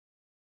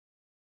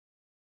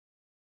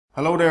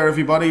Hello there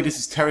everybody, this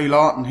is Terry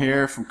Lawton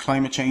here from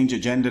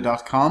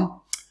climatechangeagenda.com,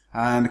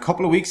 and a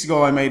couple of weeks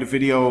ago I made a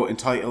video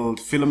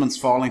entitled Filaments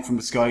Falling from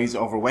the Skies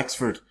over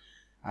Wexford,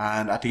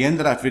 and at the end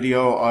of that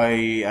video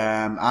I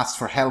asked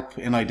for help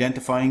in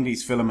identifying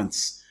these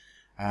filaments,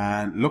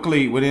 and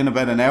luckily within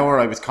about an hour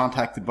I was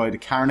contacted by the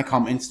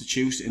Carnicom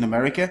Institute in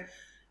America.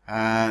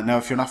 Now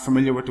if you're not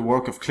familiar with the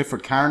work of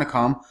Clifford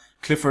Carnicom,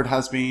 Clifford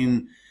has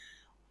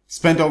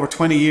spent over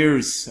 20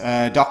 years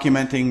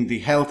documenting the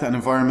health and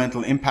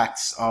environmental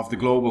impacts of the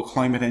global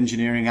climate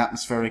engineering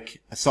atmospheric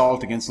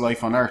assault against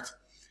life on Earth.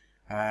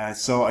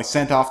 So I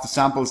sent off the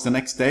samples the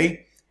next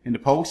day in the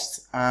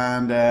post,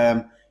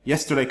 and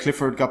yesterday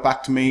Clifford got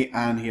back to me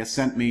and he has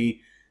sent me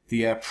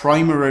the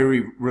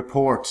primary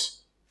report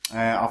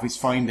of his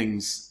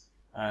findings.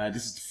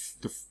 This is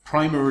the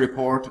primary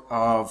report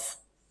of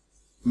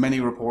many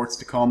reports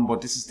to come,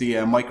 but this is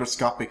the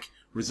microscopic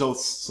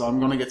results. So I'm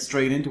going to get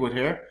straight into it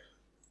here.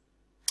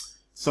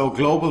 So,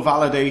 global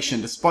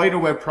validation, the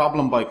spiderweb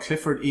problem by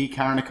Clifford E.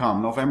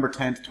 Carnicom, November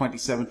 10th,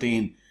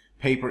 2017,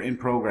 paper in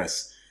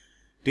progress.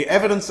 The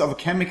evidence of a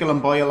chemical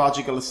and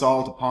biological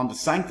assault upon the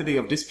sanctity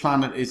of this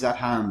planet is at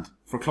hand.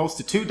 For close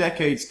to 2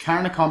 decades,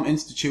 Carnicom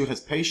Institute has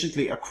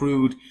patiently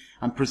accrued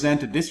and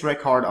presented this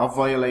record of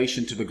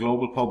violation to the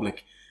global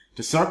public.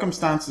 The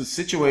circumstances,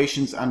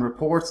 situations and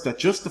reports that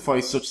justify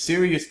such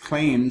serious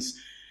claims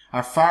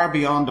are far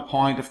beyond the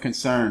point of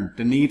concern,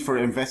 the need for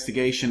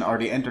investigation or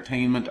the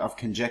entertainment of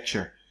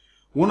conjecture.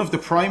 One of the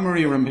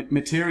primary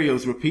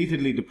materials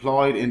repeatedly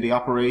deployed in the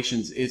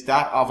operations is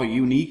that of a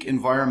unique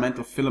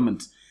environmental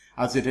filament,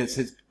 as it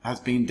has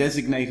been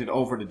designated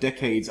over the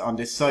decades on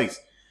this site.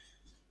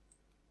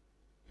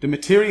 The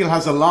material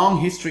has a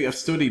long history of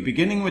study,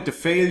 beginning with the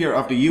failure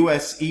of the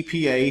US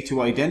EPA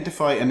to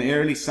identify an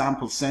early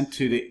sample sent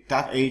to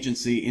that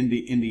agency in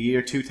the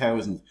year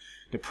 2000.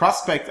 The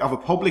prospect of a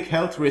public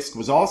health risk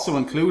was also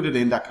included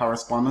in that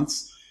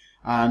correspondence,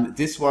 and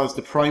this was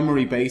the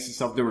primary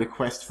basis of the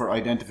request for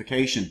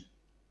identification.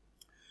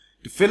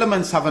 The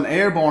filaments have an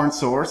airborne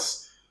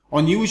source.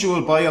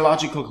 Unusual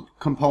biological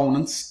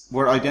components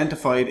were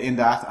identified in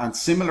that and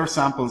similar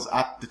samples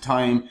at the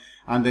time,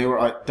 and they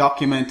were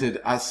documented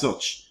as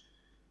such.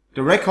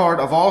 The record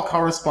of all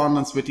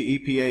correspondence with the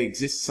EPA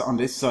exists on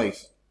this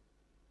site.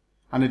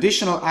 An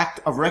additional act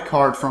of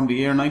record from the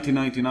year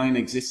 1999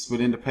 exists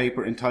within the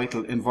paper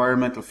entitled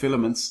Environmental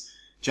Filaments,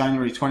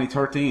 January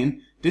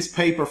 2013. This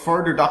paper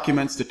further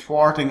documents the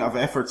thwarting of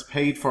efforts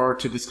paid for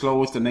to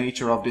disclose the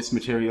nature of this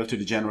material to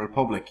the general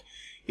public.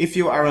 If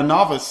you are a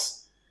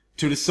novice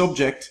to the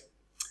subject,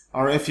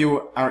 or if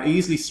you are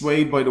easily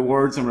swayed by the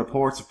words and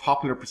reports of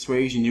popular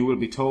persuasion, you will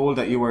be told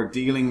that you are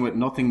dealing with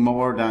nothing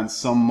more than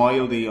some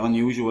mildly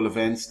unusual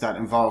events that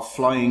involve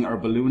flying or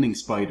ballooning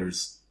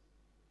spiders.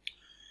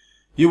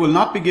 You will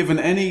not be given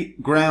any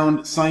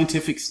ground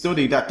scientific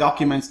study that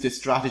documents this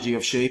strategy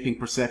of shaping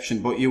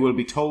perception, but you will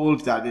be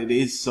told that it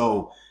is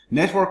so.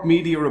 Network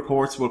media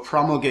reports will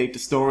promulgate the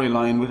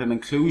storyline with an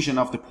inclusion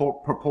of the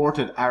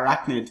purported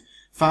arachnid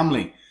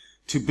family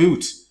to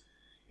boot.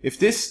 If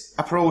this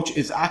approach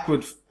is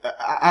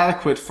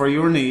adequate for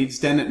your needs,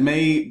 then it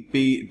may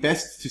be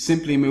best to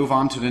simply move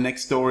on to the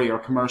next story or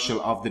commercial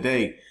of the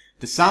day.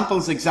 The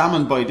samples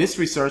examined by this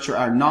researcher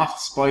are not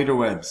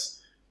spiderwebs.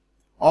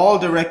 All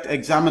direct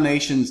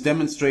examinations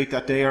demonstrate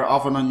that they are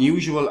of an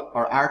unusual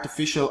or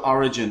artificial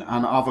origin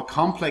and of a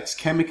complex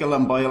chemical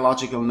and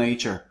biological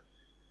nature.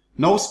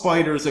 No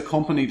spiders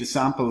accompany the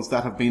samples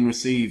that have been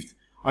received.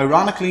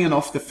 Ironically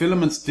enough, the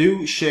filaments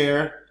do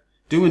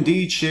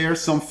indeed share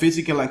some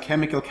physical and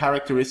chemical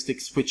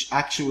characteristics with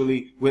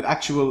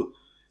actual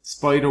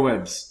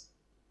spiderwebs.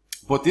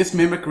 But this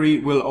mimicry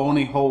will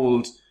only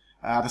hold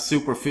at a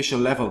superficial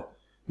level.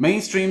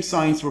 Mainstream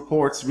science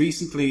reports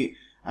recently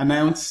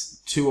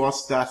announced to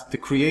us that the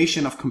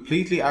creation of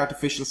completely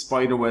artificial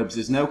spiderwebs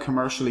is now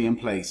commercially in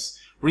place.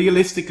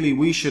 Realistically,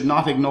 we should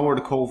not ignore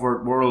the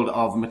covert world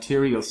of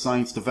material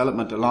science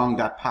development along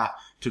that path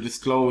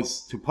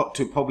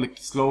to public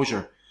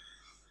disclosure.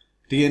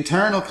 The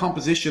internal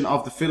composition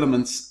of the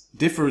filaments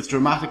differs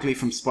dramatically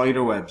from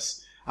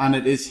spiderwebs, and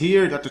it is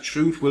here that the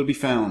truth will be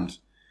found.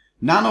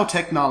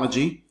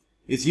 Nanotechnology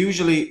is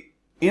usually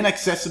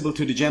inaccessible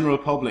to the general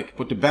public,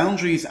 but the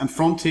boundaries and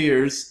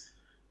frontiers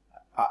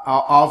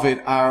of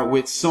it are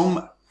with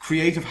some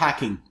creative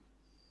hacking.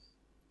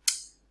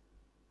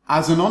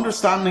 As an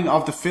understanding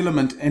of the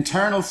filament,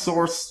 internal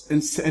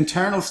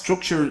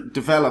structure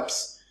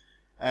develops,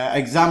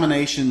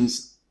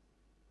 examinations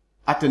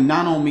at the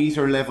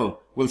nanometer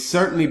level will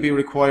certainly be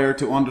required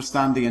to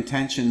understand the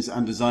intentions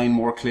and design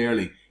more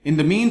clearly. In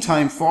the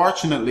meantime,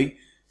 fortunately,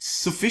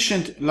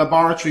 sufficient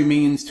laboratory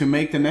means to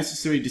make the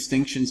necessary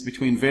distinctions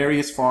between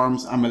various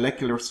forms and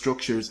molecular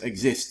structures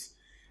exist.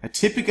 A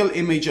typical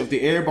image of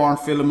the airborne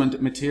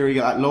filament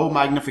material at low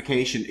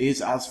magnification is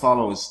as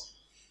follows.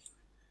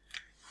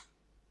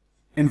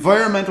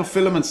 Environmental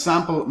filament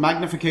sample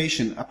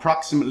magnification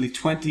approximately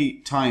 20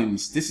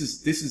 times. This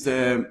is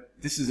a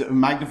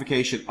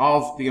magnification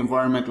of the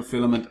environmental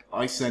filament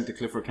I sent to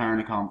Clifford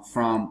Carnicom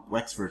from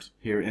Wexford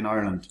here in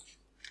Ireland.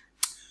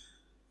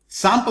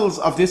 Samples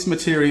of this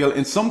material,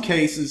 in some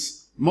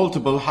cases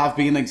multiple, have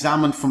been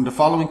examined from the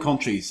following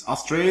countries: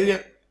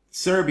 Australia,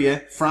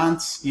 Serbia,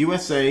 France,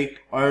 USA,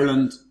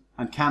 Ireland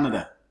and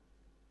Canada.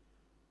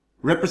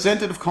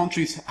 Representative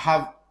countries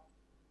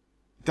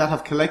that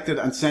have collected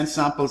and sent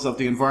samples of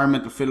the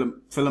environmental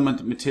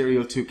filament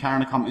material to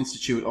Carnicom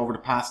Institute over the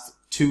past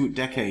 2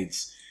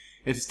 decades.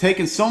 It has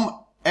taken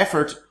some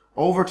effort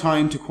over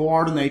time to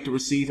coordinate the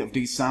receipt of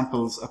these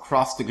samples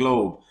across the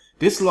globe.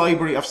 This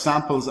library of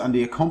samples and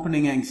the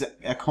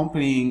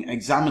accompanying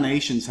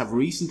examinations have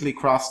recently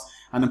crossed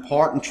an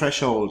important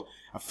threshold.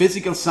 A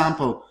physical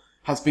sample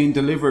has been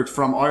delivered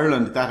from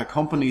Ireland that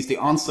accompanies the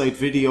on-site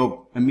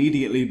video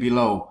immediately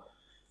below.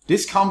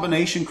 This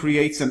combination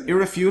creates an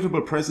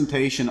irrefutable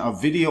presentation of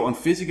video and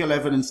physical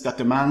evidence that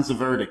demands a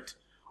verdict.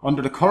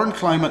 Under the current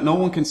climate, no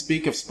one can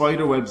speak of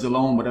spiderwebs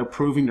alone without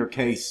proving their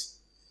case.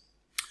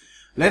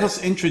 Let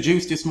us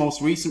introduce this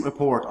most recent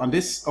report. On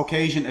this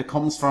occasion, it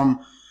comes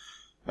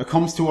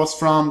to us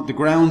from the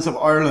grounds of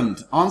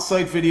Ireland.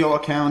 On-site video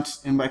account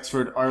in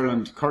Wexford,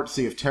 Ireland,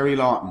 courtesy of Terry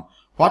Lawton.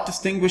 What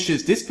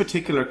distinguishes this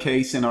particular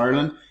case in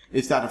Ireland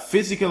is that a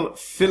physical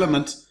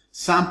filament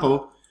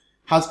sample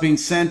has been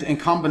sent in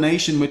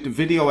combination with the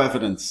video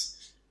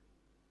evidence.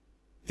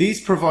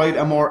 These provide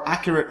a more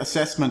accurate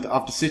assessment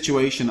of the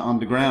situation on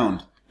the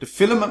ground. The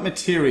filament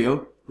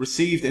material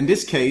received in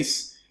this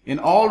case, in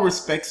all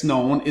respects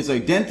known, is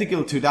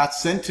identical to that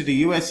sent to the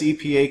US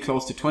EPA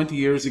close to 20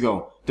 years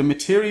ago. The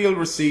material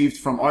received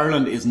from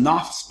Ireland is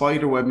not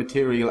spiderweb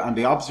material, and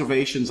the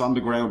observations on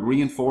the ground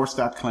reinforce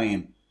that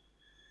claim.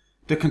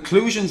 The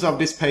conclusions of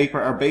this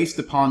paper are based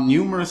upon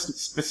numerous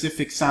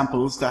specific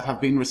samples that have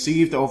been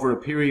received over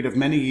a period of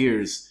many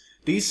years.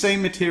 These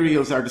same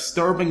materials are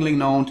disturbingly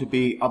known to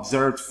be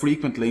observed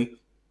frequently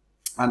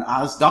and,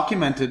 as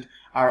documented,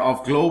 are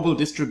of global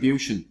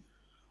distribution.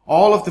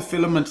 All of the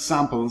filament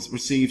samples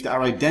received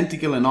are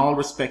identical in all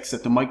respects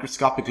at the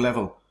microscopic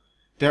level.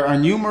 There are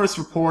numerous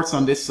reports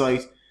on this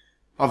site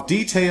of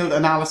detailed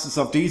analysis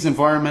of these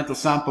environmental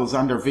samples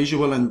and their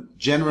visual and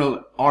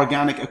general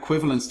organic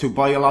equivalence to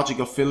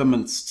biological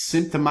filaments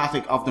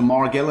symptomatic of the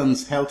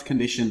Morgellons health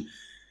condition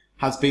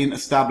has been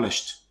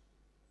established.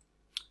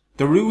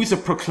 The ruse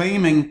of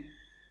proclaiming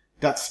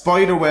that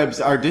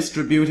spiderwebs are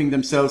distributing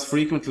themselves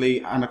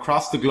frequently and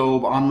across the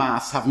globe en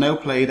masse have now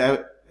played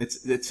out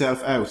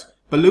itself out.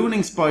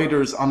 Ballooning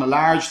spiders on a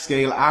large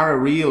scale are a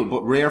real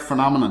but rare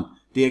phenomenon.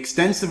 The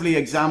extensively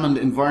examined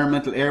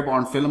environmental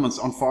airborne filaments,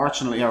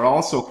 unfortunately, are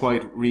also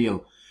quite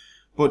real,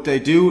 but they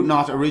do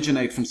not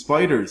originate from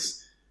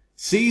spiders.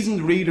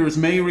 Seasoned readers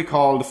may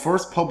recall the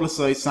first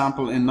publicized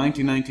sample in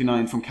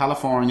 1999 from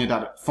California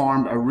that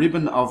formed a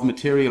ribbon of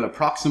material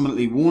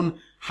approximately 1/2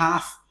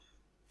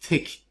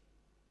 thick,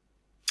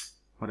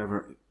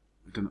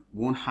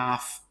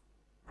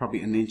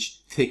 probably an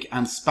inch thick,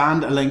 and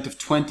spanned a length of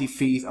 20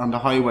 feet on the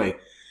highway.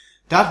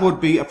 That would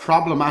be a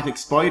problematic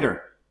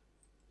spider.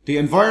 The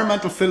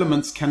environmental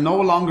filaments can no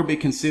longer be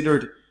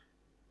considered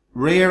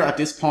rare at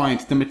this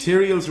point. The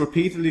materials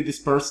repeatedly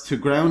dispersed to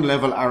ground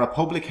level are a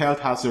public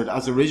health hazard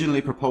as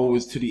originally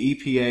proposed to the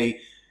EPA,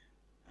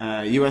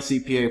 US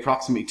EPA,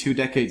 approximately 2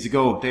 decades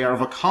ago. They are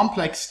of a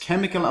complex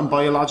chemical and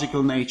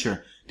biological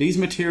nature. These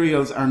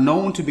materials are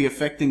known to be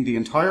affecting the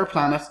entire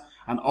planet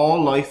and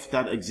all life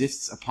that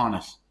exists upon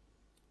it.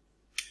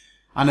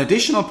 An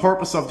additional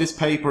purpose of this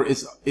paper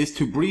is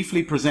to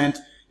briefly present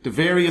the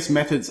various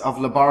methods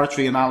of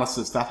laboratory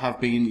analysis that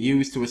have been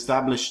used to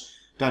establish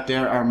that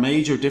there are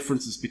major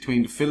differences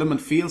between the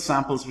filament field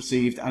samples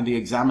received and the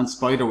examined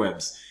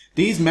spiderwebs.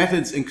 These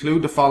methods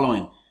include the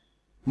following: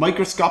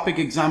 microscopic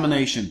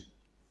examination.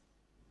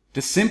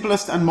 The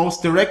simplest and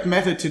most direct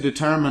method to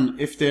determine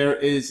if there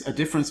is a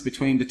difference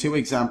between the two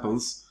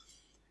examples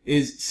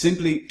is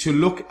simply to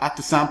look at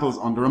the samples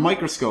under a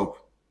microscope.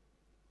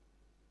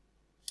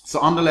 So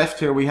on the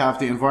left here we have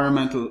the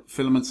environmental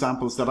filament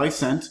samples that I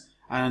sent,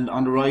 and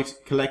on the right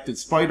collected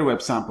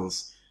spiderweb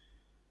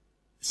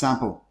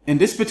sample. In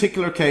this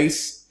particular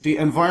case, the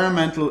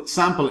environmental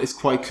sample is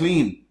quite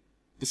clean.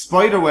 The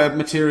spiderweb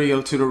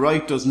material to the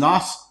right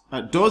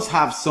does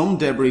have some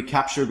debris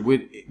captured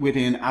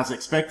within as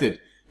expected.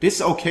 This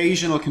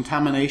occasional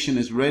contamination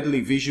is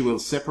readily visual,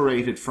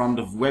 separated from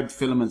the web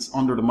filaments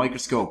under the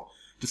microscope.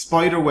 The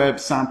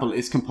spiderweb sample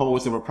is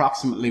composed of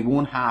approximately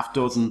 1/2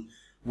 dozen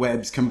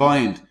webs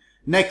combined.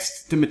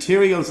 Next, the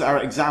materials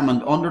are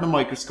examined under the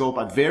microscope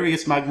at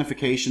various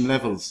magnification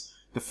levels.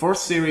 The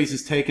first series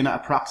is taken at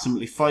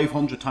approximately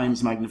 500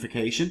 times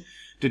magnification.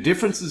 The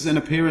differences in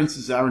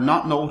appearances are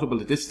not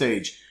notable at this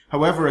stage.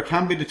 However, it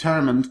can be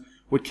determined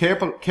with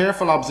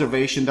careful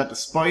observation that the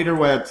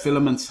spiderweb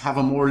filaments have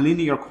a more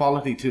linear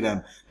quality to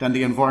them than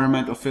the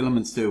environmental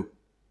filaments do.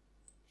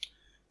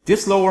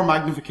 This lower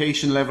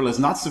magnification level is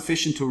not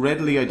sufficient to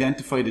readily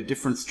identify the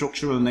different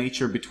structural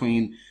nature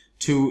between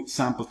two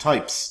sample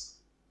types.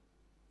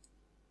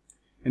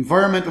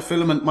 Environmental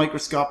filament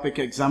microscopic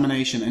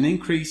examination. An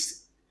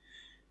increase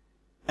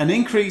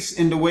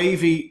in the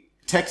wavy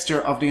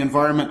texture of the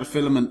environmental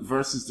filament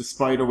versus the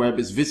spiderweb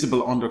is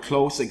visible under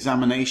close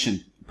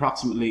examination,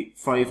 approximately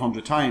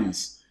 500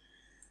 times.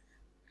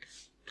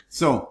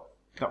 So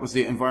that was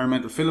the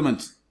environmental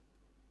filament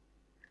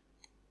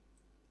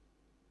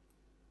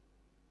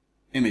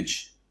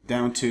image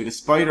down to the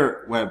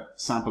spider web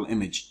sample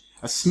image.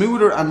 A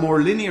smoother and more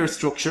linear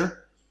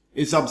structure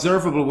is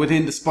observable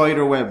within the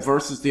spider web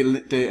versus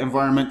the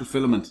environmental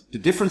filament. The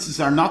differences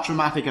are not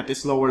dramatic at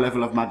this lower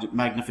level of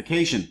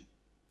magnification.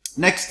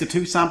 Next, the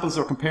two samples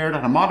are compared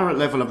at a moderate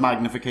level of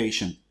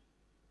magnification.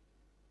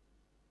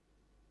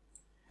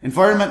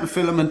 Environmental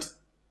filament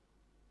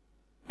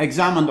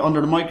examined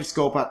under the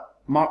microscope at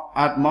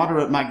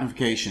moderate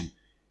magnification.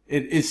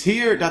 It is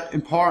here that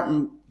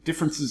important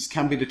differences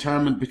can be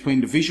determined between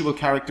the visual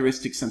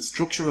characteristics and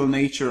structural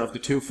nature of the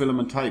two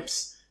filament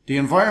types. The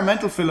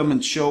environmental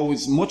filament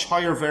shows much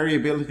higher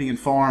variability in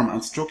form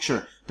and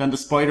structure than the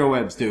spider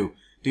webs do.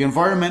 The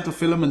environmental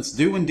filaments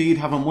do indeed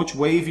have a much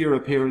wavier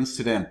appearance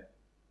to them.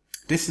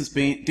 This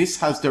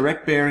has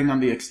direct bearing on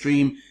the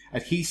extreme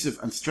adhesive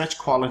and stretch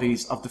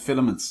qualities of the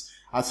filaments,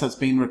 as has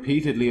been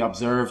repeatedly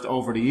observed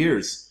over the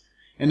years.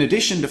 In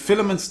addition, the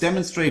filaments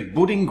demonstrate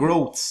budding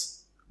growth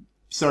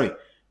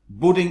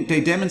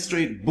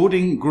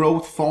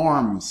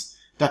forms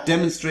that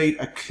demonstrate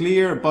a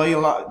clear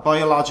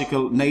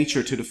biological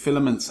nature to the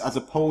filaments as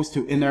opposed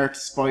to inert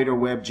spider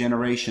web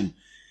generation.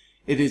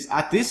 It is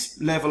at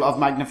this level of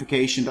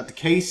magnification that the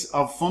case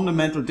of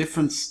fundamental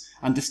difference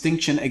and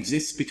distinction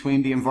exists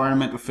between the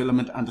environmental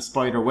filament and the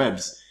spider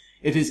webs.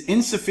 It is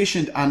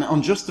insufficient and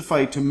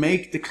unjustified to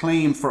make the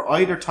claim for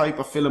either type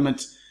of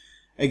filament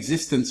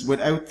existence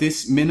without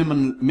this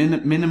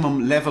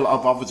minimum level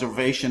of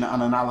observation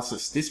and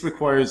analysis. This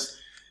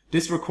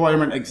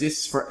requirement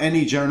exists for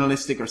any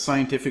journalistic or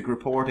scientific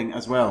reporting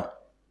as well.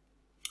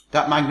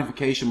 That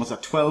magnification was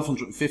at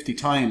 1250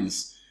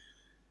 times.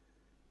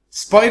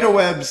 Spider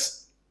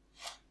webs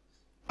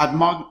at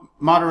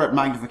moderate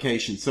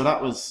magnification. So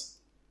that was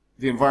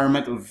the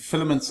environmental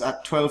filaments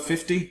at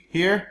 1250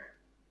 here,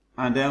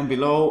 and down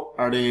below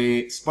are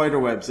the spider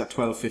webs at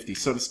 1250.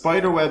 So the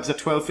spider webs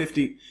at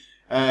 1250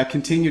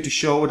 continue to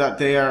show that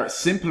they are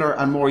simpler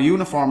and more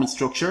uniform in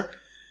structure.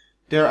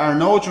 There are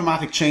no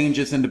dramatic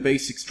changes in the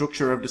basic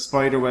structure of the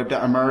spider web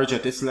that emerge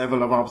at this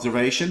level of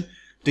observation.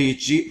 The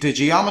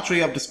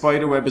geometry of the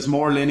spider web is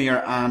more linear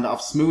and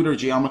of smoother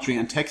geometry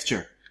and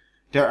texture.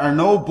 There are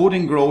no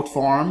budding growth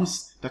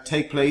forms that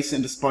take place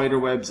in the spider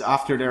webs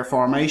after their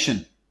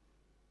formation.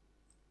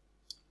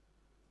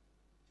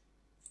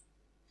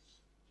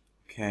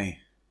 Okay.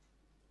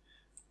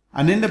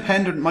 An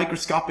independent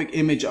microscopic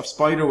image of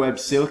spiderweb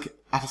silk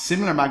at a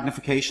similar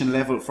magnification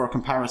level for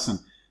comparison.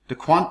 The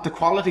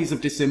qualities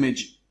of this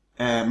image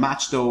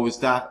match those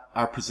that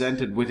are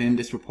presented within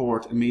this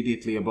report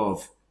immediately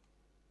above.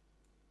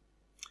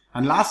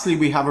 And lastly,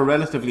 we have a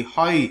relatively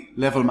high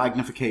level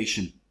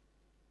magnification.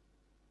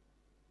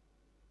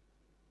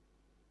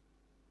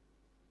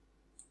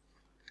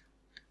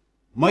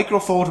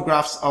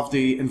 Microphotographs of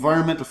the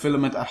environmental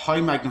filament at high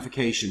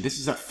magnification. This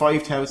is at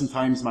 5,000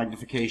 times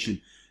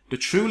magnification. The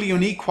truly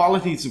unique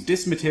qualities of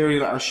this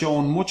material are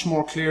shown much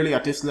more clearly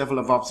at this level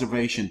of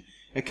observation.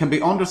 It can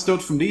be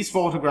understood from these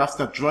photographs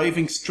that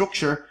driving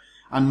structure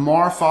and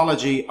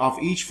morphology of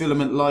each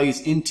filament lies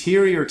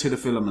interior to the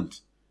filament.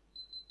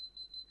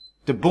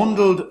 The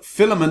bundled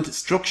filament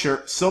structure,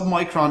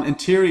 submicron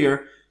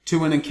interior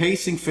to an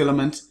encasing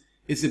filament,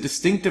 is a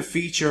distinctive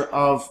feature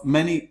of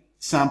many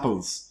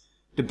samples.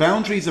 The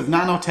boundaries of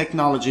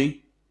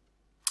nanotechnology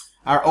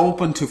are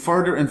open to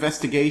further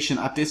investigation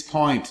at this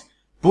point.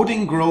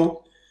 Budding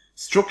growth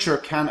structure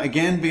can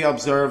again be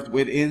observed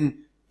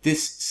within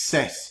this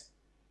set.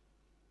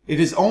 It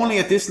is only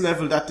at this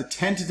level that the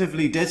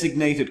tentatively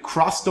designated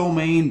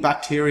cross-domain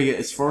bacteria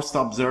is first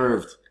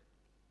observed.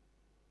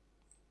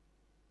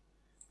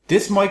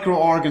 This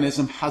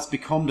microorganism has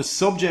become the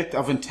subject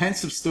of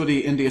intensive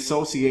study in the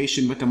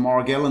association with the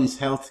Morgellons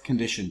health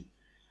condition.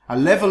 A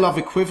level of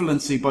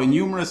equivalency by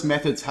numerous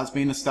methods has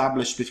been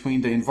established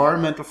between the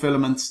environmental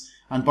filaments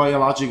and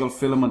biological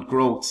filament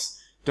growths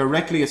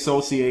directly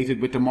associated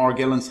with the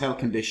Morgellons health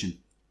condition.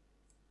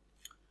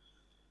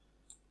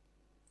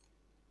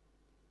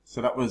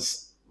 So that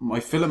was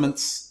my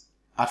filaments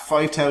at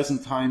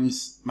 5,000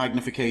 times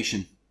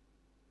magnification,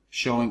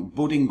 showing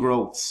budding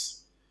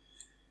growths.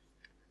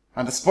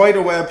 And the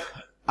spider web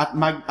at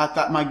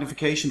that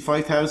magnification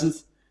 5,000,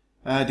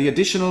 the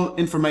additional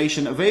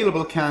information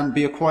available can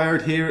be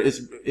acquired here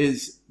is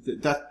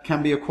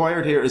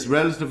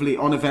relatively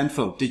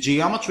uneventful. The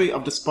geometry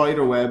of the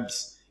spider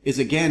webs is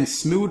again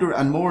smoother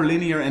and more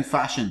linear in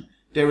fashion.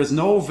 There is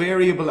no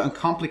variable and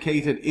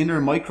complicated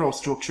inner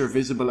microstructure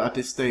visible at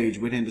this stage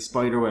within the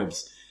spider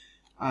webs,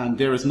 and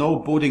there is no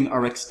budding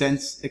or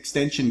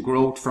extension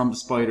growth from the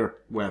spider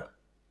web.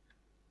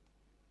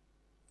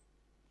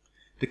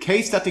 The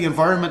case that the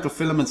environmental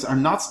filaments are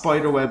not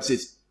spider webs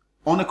is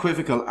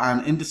unequivocal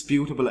and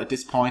indisputable at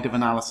this point of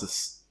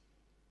analysis.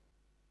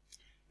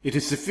 It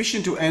is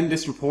sufficient to end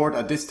this report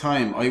at this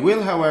time. I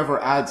will,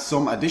 however, add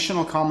some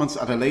additional comments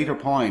at a later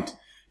point.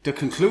 The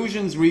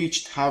conclusions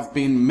reached have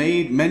been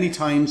made many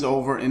times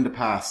over in the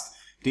past.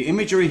 The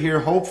imagery here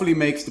hopefully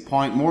makes the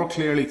point more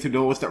clearly to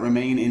those that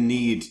remain in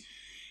need.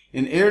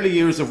 In early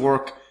years of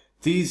work,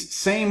 these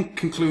same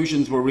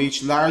conclusions were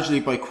reached largely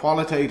by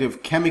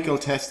qualitative chemical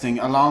testing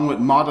along with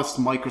modest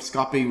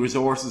microscopy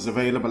resources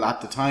available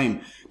at the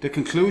time. The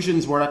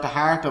conclusions were at the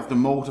heart of the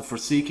motive for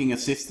seeking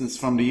assistance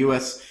from the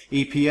US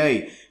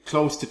EPA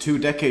close to 2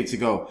 decades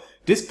ago.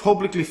 This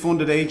publicly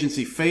funded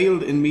agency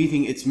failed in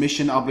meeting its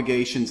mission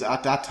obligations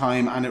at that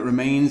time, and it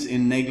remains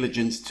in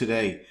negligence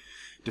today.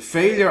 The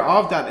failure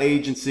of that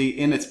agency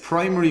in its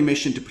primary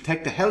mission to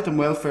protect the health and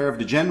welfare of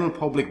the general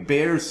public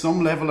bears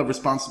some level of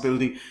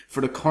responsibility for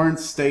the current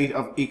state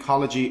of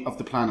ecology of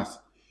the planet.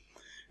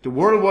 The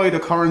worldwide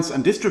occurrence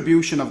and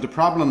distribution of the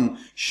problem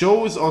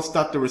shows us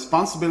that the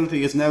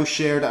responsibility is now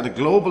shared at a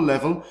global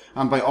level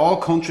and by all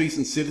countries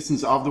and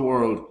citizens of the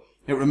world.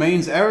 It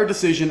remains our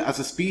decision as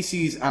a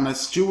species and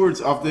as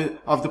stewards of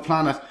the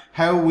planet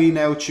how we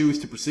now choose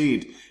to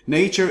proceed.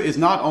 Nature is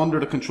not under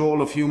the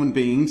control of human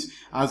beings,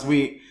 as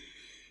we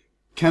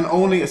can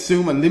only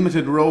assume a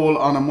limited role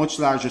on a much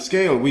larger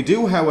scale. We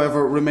do,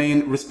 however,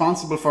 remain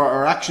responsible for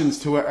our actions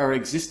to our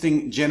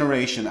existing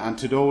generation and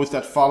to those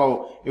that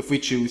follow if we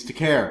choose to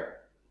care.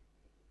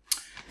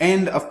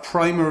 End of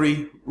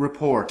primary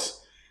report.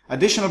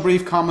 Additional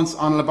brief comments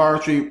on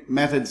laboratory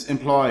methods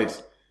employed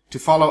to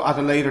follow at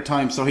a later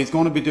time. So he's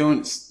going to be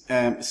doing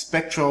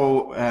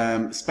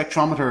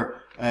spectrometer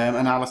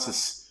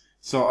analysis.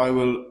 So I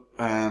will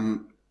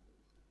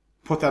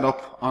put that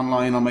up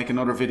online. I'll make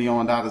another video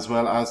on that as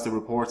well as the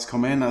reports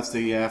come in, as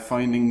the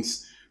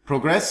findings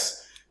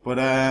progress. But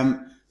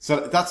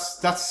so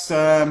that's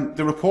the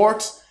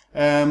report.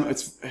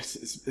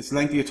 It's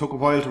lengthy. It took a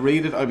while to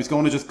read it. I was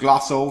going to just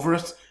gloss over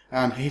it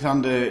and hit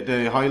on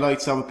the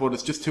highlights of it, but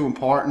it's just too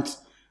important,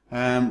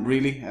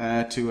 really,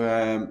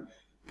 to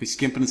be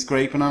skimping and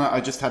scraping on it.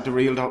 I just had to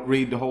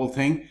read the whole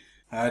thing.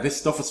 This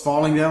stuff is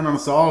falling down on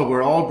us all.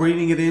 We're all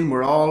breathing it in.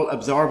 We're all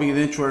absorbing it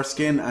into our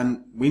skin,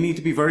 and we need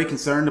to be very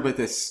concerned about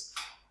this.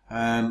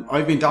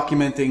 I've been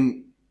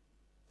documenting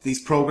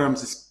these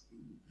programs, this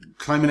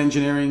climate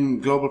engineering,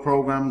 global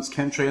programs,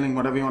 chemtrailing,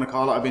 whatever you want to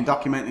call it. I've been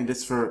documenting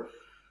this for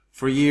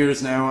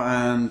years now,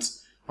 and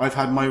I've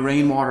had my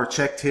rainwater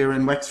checked here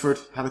in Wexford,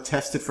 had it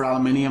tested for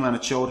aluminium, and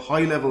it showed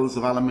high levels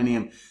of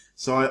aluminium.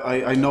 So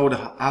I know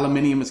that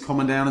aluminium is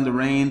coming down in the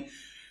rain.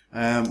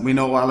 We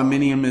know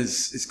aluminium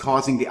is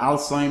causing the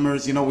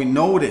Alzheimer's. You know, we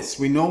know this.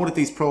 We know that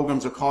these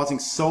programs are causing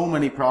so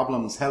many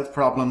problems, health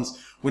problems.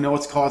 We know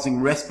it's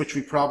causing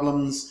respiratory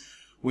problems.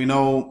 We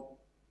know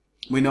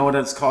that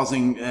it's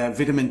causing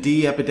vitamin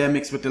D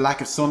epidemics with the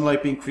lack of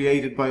sunlight being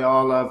created by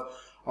all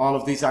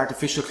of these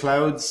artificial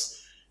clouds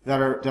that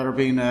are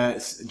being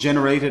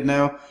generated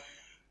now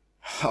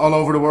all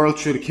over the world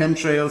through the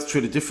chemtrails,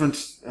 through the different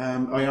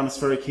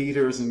ionospheric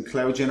heaters and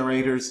cloud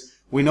generators.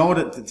 We know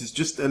that there's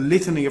just a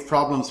litany of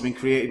problems being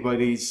created by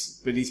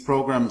these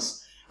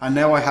programs, and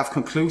now I have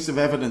conclusive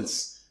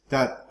evidence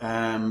that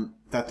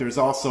that there's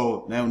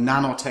also now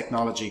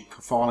nanotechnology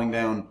falling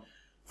down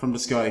from the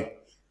sky,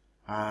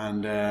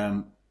 and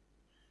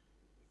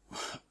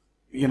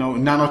you know,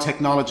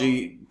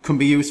 nanotechnology can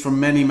be used for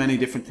many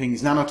different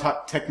things.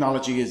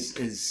 Nanotechnology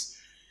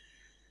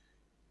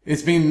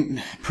is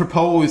being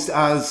proposed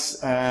as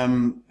a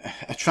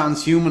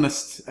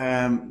transhumanist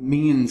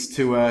means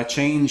to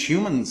change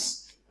humans.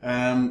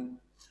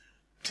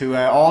 To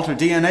alter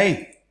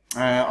DNA.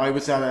 I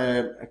was at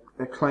a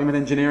climate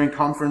engineering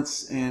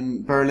conference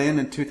in Berlin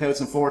in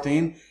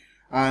 2014,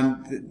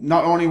 and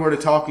not only were they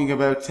talking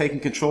about taking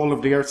control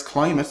of the Earth's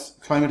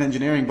climate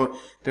engineering, but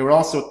they were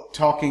also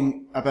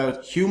talking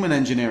about human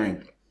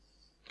engineering.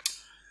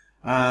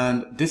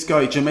 And this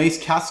guy, James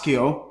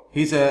Cascio,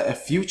 he's a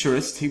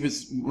futurist. He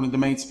was one of the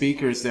main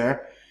speakers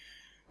there.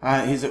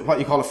 He's what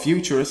you call a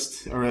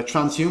futurist or a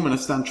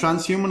transhumanist, and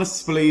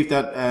transhumanists believe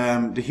that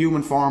the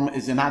human form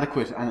is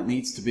inadequate and it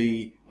needs to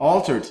be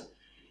altered.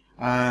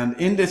 And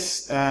in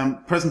this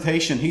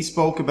presentation, he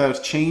spoke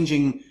about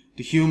changing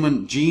the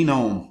human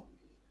genome.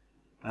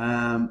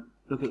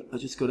 Look, I'll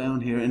just go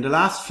down here. In the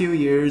last few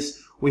years,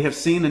 we have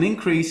seen an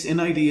increase in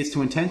ideas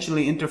to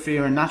intentionally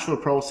interfere in natural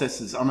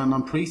processes on an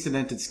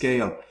unprecedented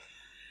scale.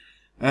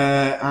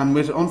 And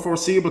with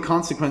unforeseeable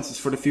consequences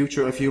for the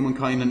future of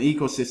humankind and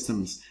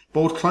ecosystems.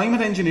 Both climate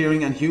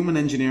engineering and human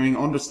engineering,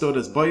 understood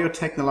as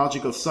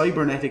biotechnological,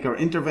 cybernetic or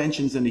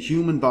interventions in the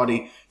human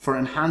body for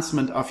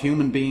enhancement of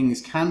human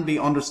beings, can be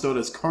understood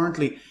as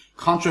currently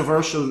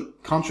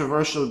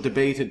controversial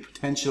debated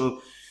potential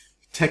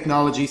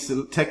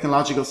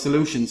technological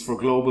solutions for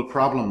global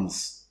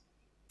problems.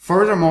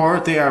 Furthermore,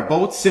 they are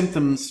both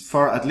symptoms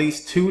for at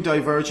least two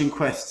diverging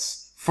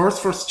quests.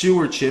 First, for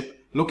stewardship,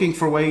 looking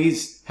for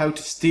ways how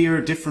to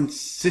steer different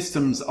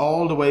systems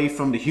all the way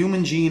from the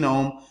human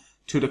genome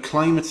to the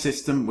climate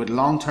system with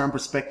long-term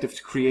perspective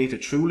to create a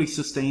truly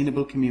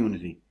sustainable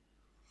community.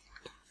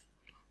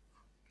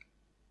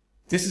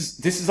 This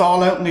is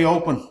all out in the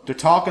open. They're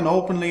talking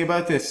openly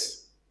about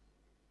this.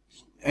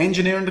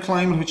 Engineering the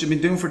climate, which they've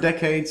been doing for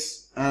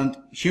decades, and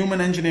human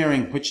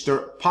engineering, which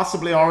they're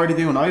possibly already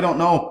doing. I don't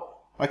know.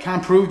 I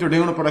can't prove they're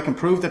doing it, but I can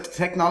prove that the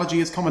technology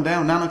is coming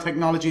down.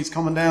 Nanotechnology is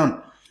coming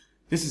down.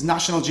 This is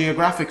National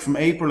Geographic from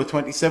April of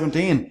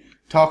 2017.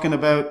 talking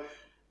about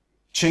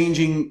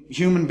changing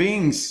human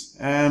beings,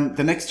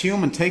 the next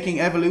human, taking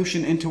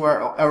evolution into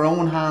our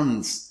own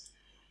hands.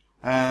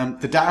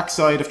 The dark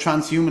side of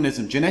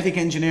transhumanism, genetic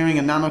engineering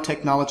and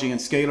nanotechnology and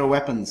scalar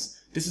weapons.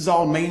 This is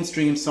all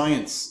mainstream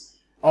science.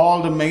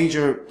 All the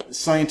major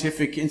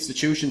scientific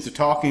institutions are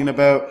talking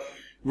about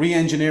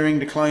re-engineering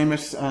the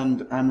climate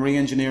and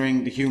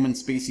re-engineering the human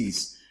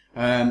species.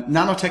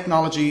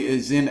 Nanotechnology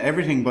is in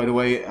everything, by the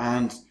way,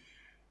 and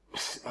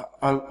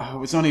I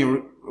was only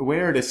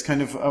aware of this,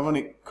 I've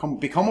only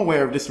become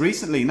aware of this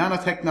recently.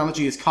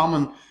 Nanotechnology is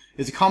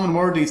a common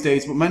word these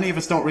days, but many of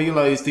us don't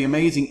realize the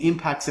amazing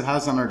impacts it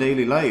has on our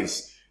daily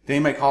lives. They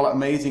may call it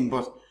amazing,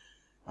 but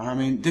I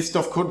mean, this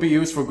stuff could be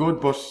used for good,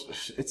 but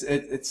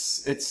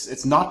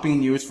it's not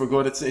being used for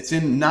good. It's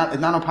in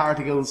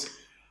nanoparticles.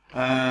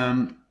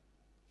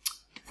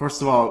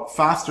 First of all,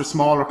 faster,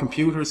 smaller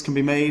computers can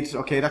be made.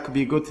 Okay, that could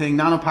be a good thing.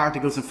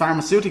 Nanoparticles in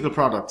pharmaceutical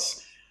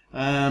products.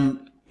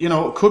 You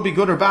know, it could be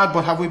good or bad,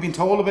 but have we been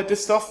told about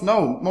this stuff?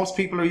 No. Most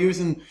people are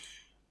using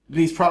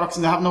these products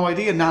and they have no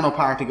idea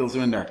nanoparticles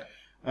are in there.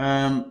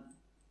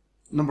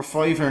 Number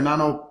 5 here,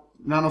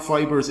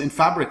 nanofibers in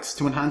fabrics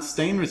to enhance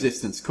stain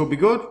resistance. Could be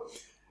good.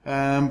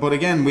 But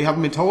again, we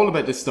haven't been told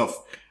about this stuff.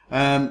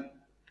 Most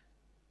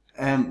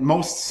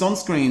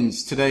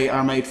sunscreens today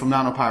are made from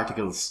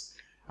nanoparticles,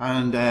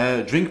 and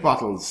drink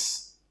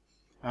bottles,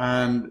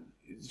 and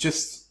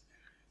just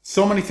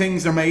so many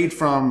things are made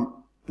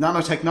from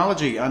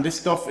nanotechnology, and this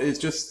stuff is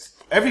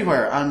just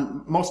everywhere,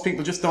 and most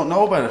people just don't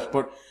know about it.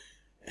 But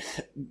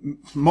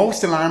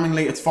most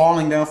alarmingly, it's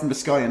falling down from the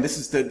sky, and this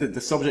is the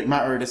subject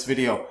matter of this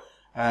video.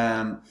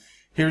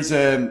 Here's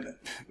a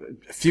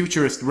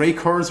futurist, Ray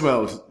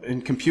Kurzweil,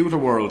 in Computer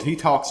World. He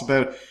talks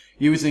about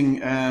using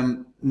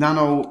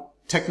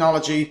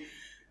nanotechnology.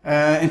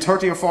 In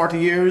 30 or 40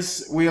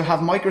 years, we'll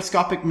have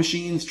microscopic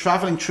machines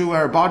traveling through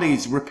our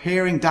bodies,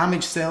 repairing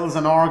damaged cells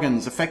and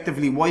organs,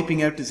 effectively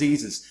wiping out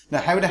diseases.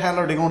 Now, how the hell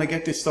are they going to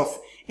get this stuff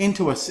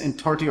into us in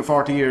 30 or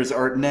 40 years,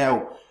 or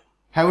now?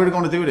 How are they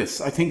going to do this?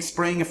 I think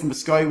spraying it from the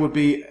sky would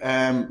be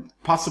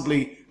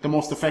possibly the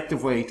most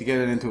effective way to get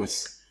it into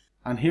us.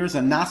 And here's a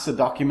NASA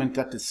document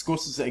that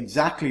discusses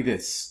exactly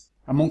this,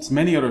 amongst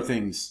many other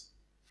things.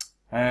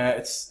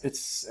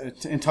 It's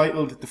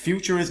entitled "The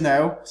Future Is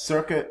Now,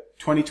 circa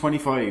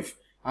 2025."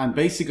 And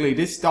basically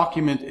this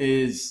document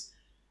is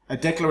a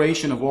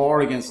declaration of war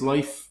against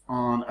life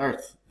on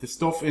Earth. The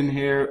stuff in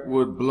here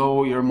would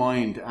blow your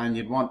mind, and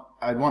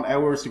I'd want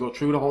hours to go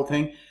through the whole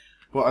thing,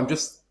 but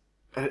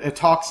it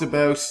talks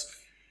about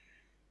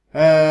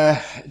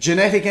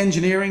genetic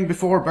engineering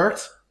before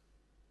birth.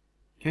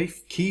 Okay,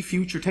 key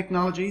future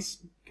technologies.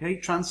 Okay,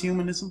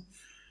 transhumanism,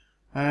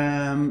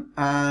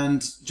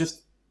 and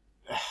just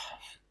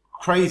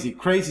crazy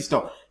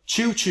stuff.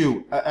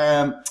 Choo-choo,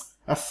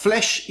 a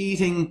flesh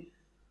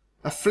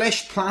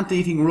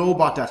plant-eating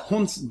robot that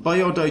hunts,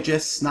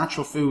 biodigests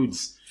natural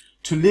foods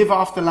to live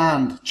off the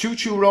land.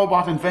 Choo-choo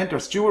robot inventor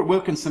Stuart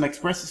Wilkinson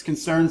expresses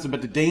concerns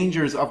about the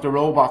dangers of the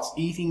robots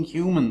eating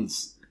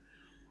humans.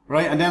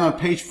 Right, and then on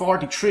page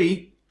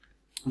 43,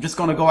 I'm just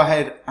going to go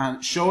ahead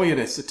and show you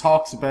this. It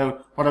talks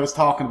about what I was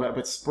talking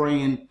about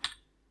spraying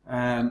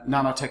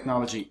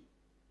nanotechnology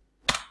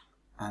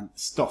and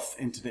stuff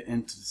into the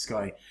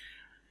sky.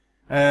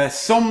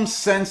 Some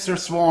sensor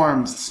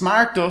swarms,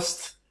 smart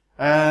dust,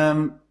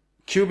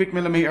 cubic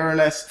millimeter or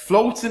less,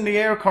 floats in the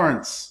air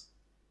currents,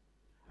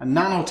 and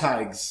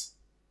nanotags,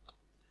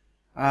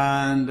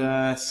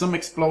 and some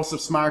explosive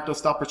smart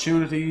dust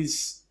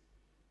opportunities.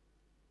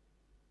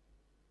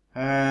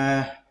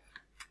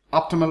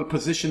 Optimal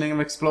positioning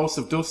of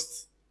explosive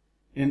dust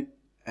in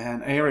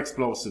air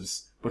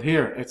explosives. But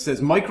here it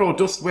says micro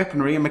dust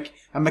weaponry,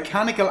 a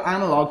mechanical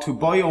analog to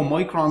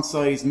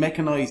biomicron-sized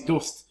mechanized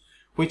dust,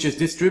 which is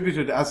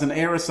distributed as an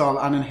aerosol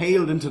and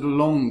inhaled into the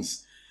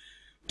lungs.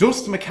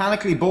 Dust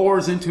mechanically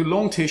bores into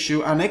lung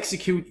tissue and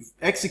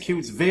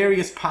executes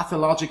various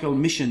pathological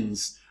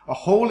missions. A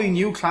wholly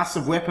new class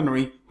of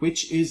weaponry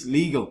which is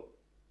legal.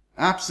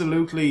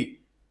 Absolutely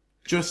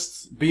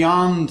just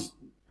beyond.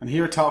 And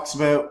here it talks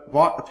about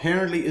what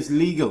apparently is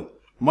legal.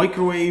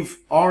 Microwave,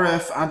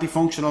 RF,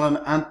 anti-functional and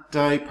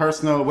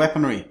anti-personnel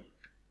weaponry.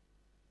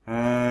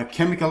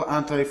 Chemical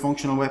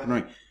anti-functional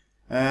weaponry.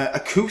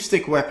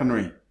 Acoustic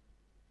weaponry.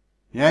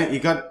 Yeah, you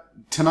got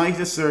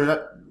tinnitus or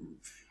that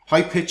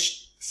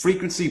high-pitched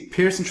frequency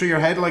piercing through your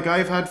head like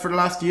I've had for the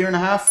last year and a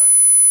half.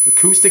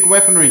 Acoustic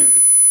weaponry.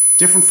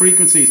 Different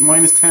frequencies,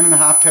 minus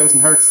 10,500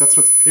 hertz. That's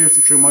what's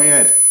piercing through my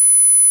head.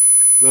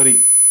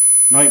 Bloody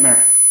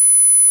nightmare.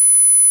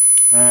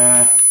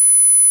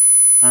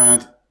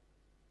 And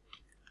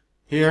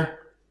here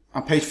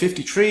on page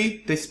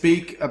 53 they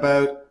speak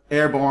about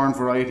airborne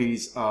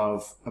varieties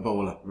of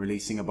Ebola,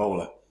 releasing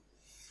Ebola.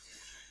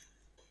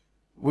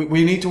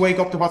 We need to wake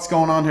up to what's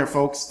going on here,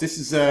 folks. This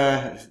is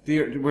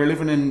we're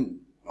living in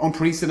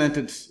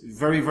unprecedented,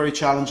 very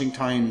challenging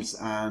times,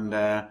 and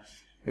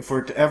if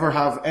we're to ever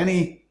have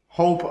any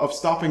hope of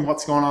stopping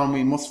what's going on,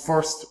 we must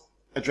first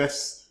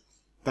address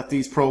that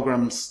these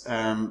programs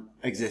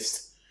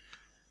exist.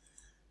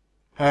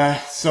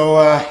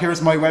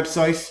 Here's my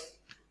website.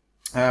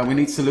 We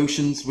need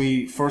solutions.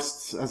 We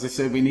first, as I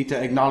said, we need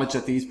to acknowledge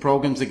that these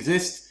programs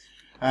exist.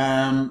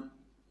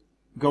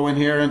 Go in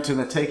here into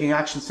the taking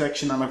action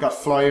section, and I've got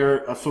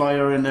a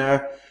flyer in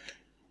there.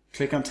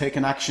 Click on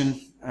taking action.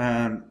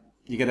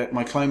 You get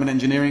my climate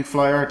engineering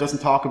flyer. It doesn't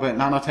talk about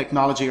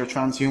nanotechnology or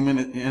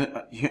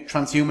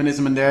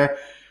transhumanism in there.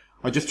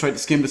 I just tried to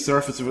skim the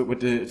surface of it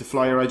with the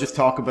flyer. I just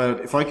talk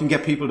about if I can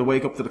get people to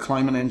wake up to the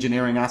climate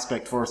engineering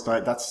aspect first.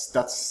 I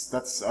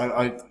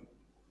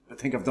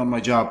think I've done my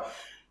job.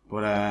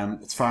 But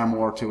it's far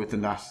more to it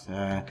than that.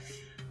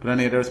 But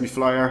anyway, there's my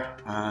flyer,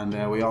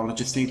 and we all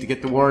just need to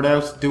get the word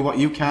out. Do what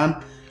you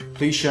can.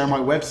 Please share my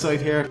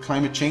website here,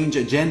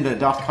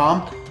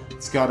 climatechangeagenda.com.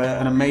 It's got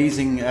an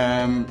amazing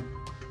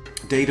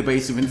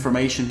database of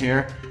information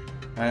here.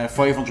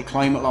 500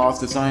 climate laws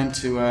designed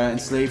to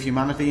enslave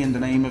humanity in the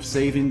name of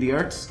saving the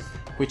Earth,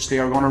 which they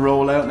are going to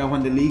roll out now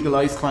when they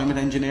legalize climate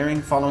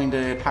engineering following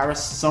the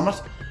Paris summit.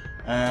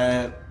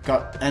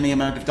 Got any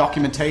amount of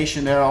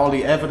documentation there, all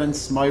the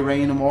evidence,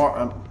 rain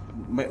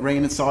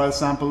and soil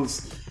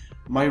samples,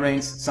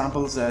 soil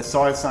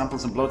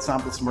samples and blood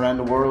samples from around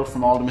the world,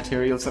 from all the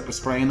materials that were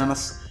spraying on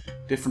us,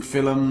 different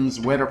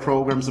films, weather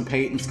programs and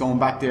patents going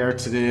back there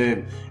to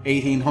the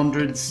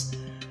 1800s,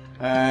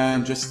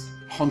 just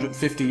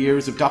 150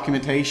 years of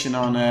documentation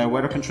on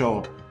weather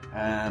control,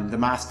 the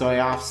mass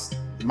die-offs,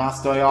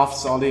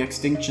 all the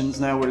extinctions.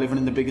 Now we're living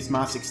in the biggest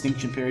mass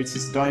extinction period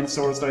since the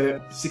dinosaurs died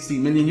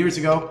 16 million years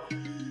ago.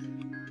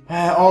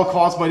 All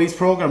caused by these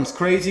programs.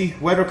 Crazy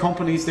weather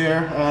companies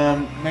there,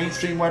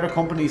 mainstream weather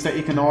companies that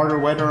you can order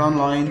weather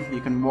online. You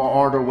can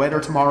order weather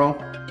tomorrow,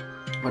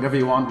 whatever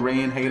you want,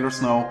 rain, hail or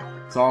snow.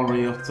 It's all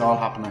real, it's all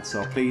happening.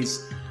 So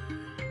please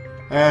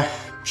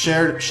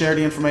share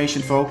the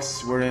information,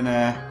 folks. We're in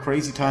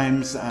crazy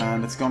times,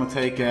 and it's going to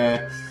take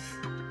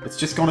it's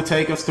just going to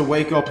take us to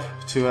wake up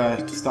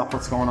to stop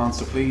what's going on.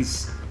 So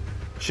please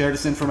share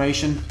this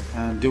information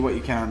and do what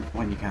you can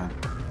when you can,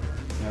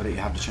 now that you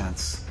have the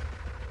chance.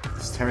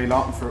 This is Terry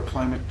Lawton for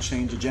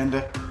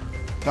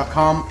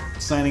ClimateChangeAgenda.com,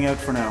 signing out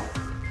for now.